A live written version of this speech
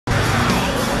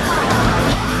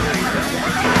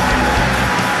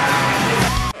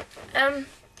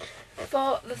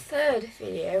for the third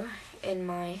video in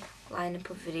my lineup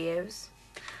of videos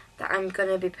that I'm going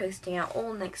to be posting out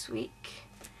all next week,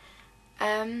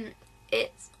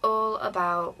 it's all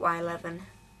about Y11.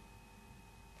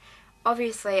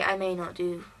 Obviously I may not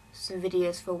do some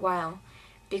videos for a while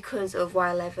because of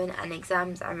Y11 and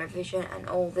exams and revision and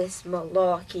all this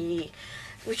malarkey,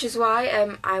 which is why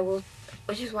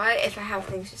if I have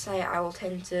things to say I will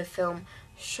tend to film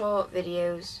short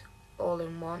videos all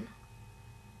in one,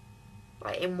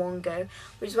 like in one go,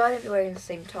 which is why I'll be wearing the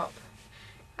same top.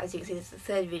 As you can see, this is the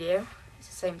third video. It's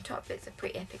the same top. It's a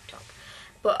pretty epic top.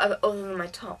 But other than my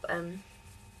top,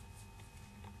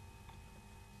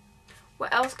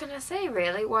 what else can I say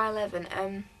really?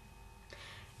 Y11.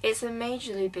 It's a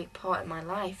majorly big part of my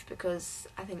life because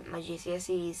I think my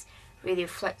GCSEs really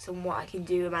reflects on what I can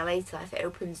do in my later life. It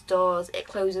opens doors, it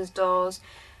closes doors.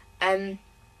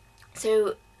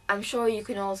 So I'm sure you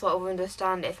can all sort of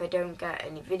understand if I don't get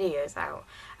any videos out.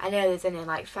 I know there's only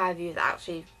like 5 of you that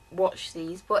actually watch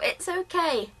these, but it's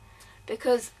okay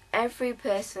because every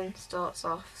person starts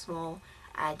off small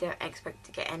and I don't expect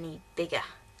to get any bigger.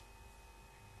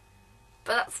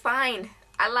 But that's fine.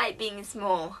 I like being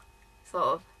small, sort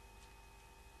of.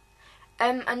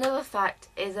 Another fact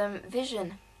is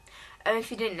vision.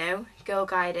 If you didn't know, Girl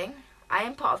Guiding. I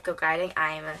am part of Girl Guiding.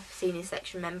 I am a senior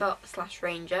section member /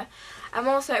 ranger. I'm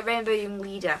also a Rainbow Young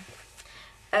Leader.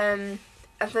 And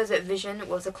first at Vision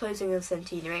was the closing of the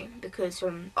centenary because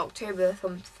from October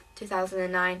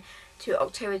 2009 to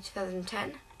October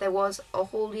 2010 there was a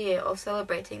whole year of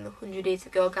celebrating the 100 days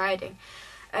of Girl Guiding.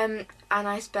 And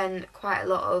I spent quite a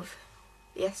lot of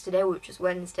yesterday, which was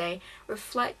Wednesday,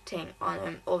 reflecting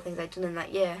on all the things I'd done in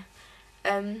that year.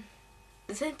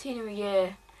 The centenary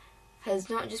year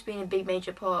has not just been a big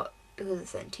major part because of the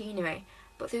centenary,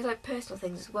 but through like personal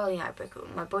things as well. You know, I broke up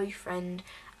with my boyfriend.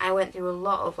 I went through a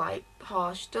lot of like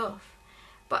harsh stuff,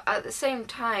 but at the same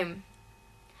time,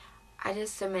 I did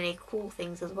so many cool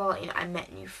things as well. You know, I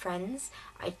met new friends.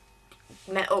 I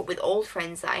met up with old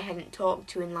friends that I hadn't talked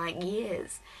to in like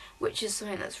years, which is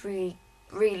something that's really,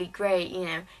 really great. You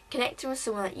know, connecting with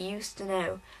someone that you used to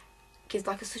know gives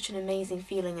like such an amazing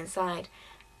feeling inside.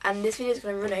 And this video is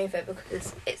going to run over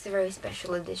because it's a very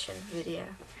special edition video,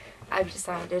 I've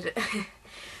decided.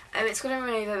 It's going to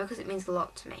run over because it means a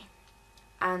lot to me.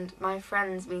 And my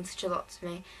friends mean such a lot to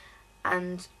me.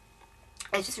 And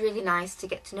it's just really nice to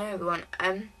get to know everyone.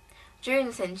 During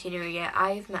the centenary year,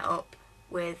 I've met up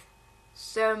with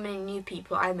so many new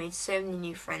people. I made so many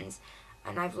new friends.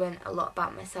 And I've learned a lot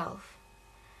about myself.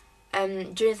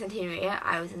 During the centenary year,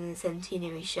 I was in the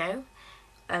centenary show,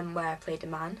 where I played a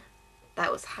man. That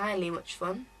was highly much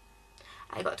fun.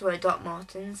 I got to wear Doc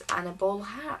Martens and a bowler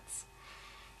hat.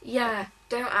 Yeah,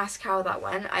 don't ask how that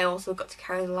went. I also got to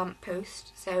carry the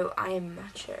lamppost, so I am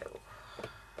macho.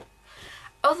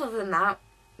 Other than that,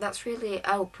 that's really...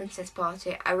 Oh, Princess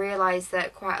Party. I realised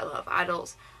that quite a lot of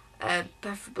adults,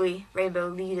 preferably rainbow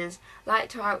leaders, like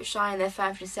to outshine their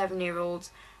 5 to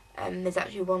 7-year-olds. There's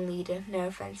actually one leader, no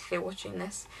offence if you're watching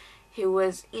this, who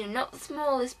was, you know, not the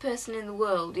smallest person in the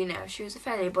world, you know. She was a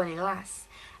fairly bunny lass.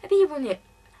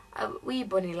 A wee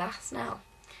bunny lass now.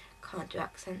 Can't do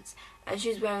accents. And she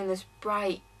was wearing this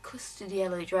bright custard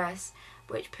yellow dress,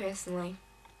 which personally,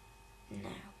 no.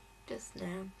 Just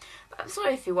no. But I'm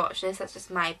sorry if you watch this, that's just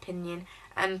my opinion.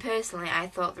 And personally, I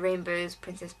thought the Rainbow's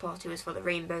Princess Party was for the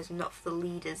rainbows and not for the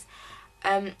leaders.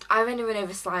 I've only run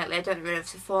over slightly. I don't run over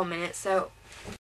to 4 minutes, so